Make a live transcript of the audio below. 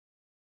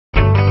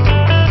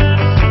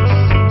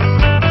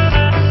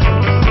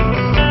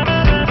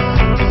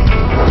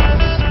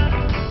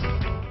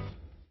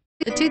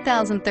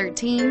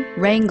2013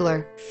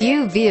 Wrangler.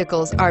 Few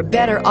vehicles are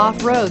better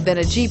off-road than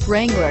a Jeep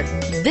Wrangler.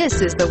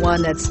 This is the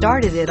one that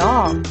started it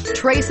all.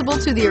 Traceable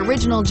to the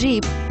original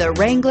Jeep, the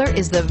Wrangler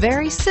is the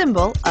very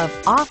symbol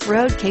of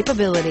off-road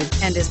capability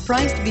and is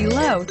priced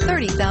below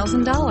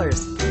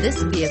 $30,000.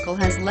 This vehicle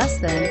has less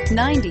than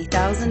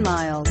 90,000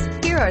 miles.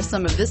 Here are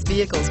some of this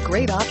vehicle's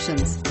great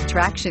options: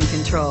 traction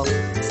control,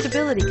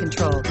 stability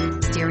control,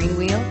 steering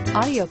wheel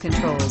audio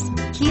controls,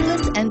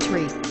 keyless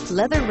entry,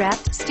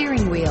 leather-wrapped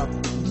steering wheel,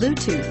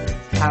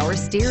 Bluetooth, power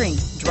steering,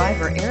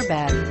 driver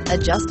airbag,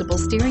 adjustable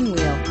steering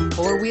wheel,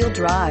 four-wheel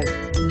drive.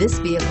 This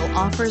vehicle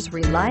offers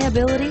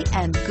reliability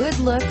and good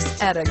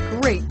looks at a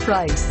great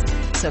price.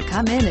 So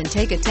come in and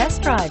take a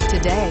test drive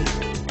today.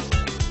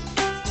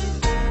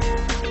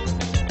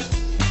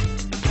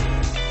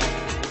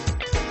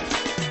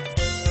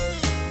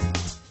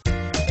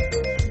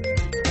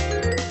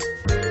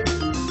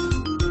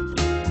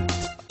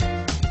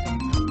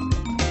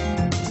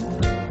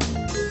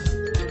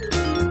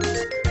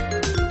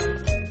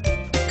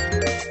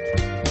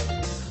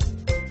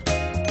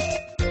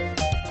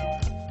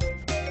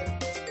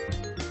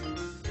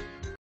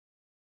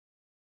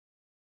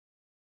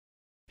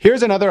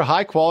 Here's another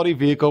high-quality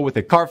vehicle with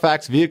a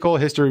Carfax Vehicle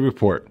History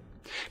Report.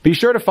 Be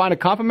sure to find a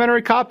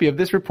complimentary copy of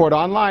this report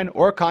online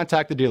or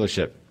contact the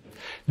dealership.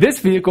 This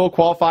vehicle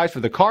qualifies for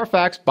the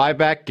Carfax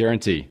Buyback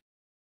Guarantee.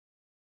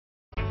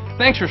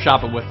 Thanks for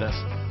shopping with us.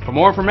 For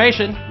more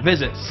information,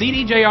 visit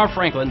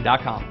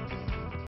cdjrfranklin.com.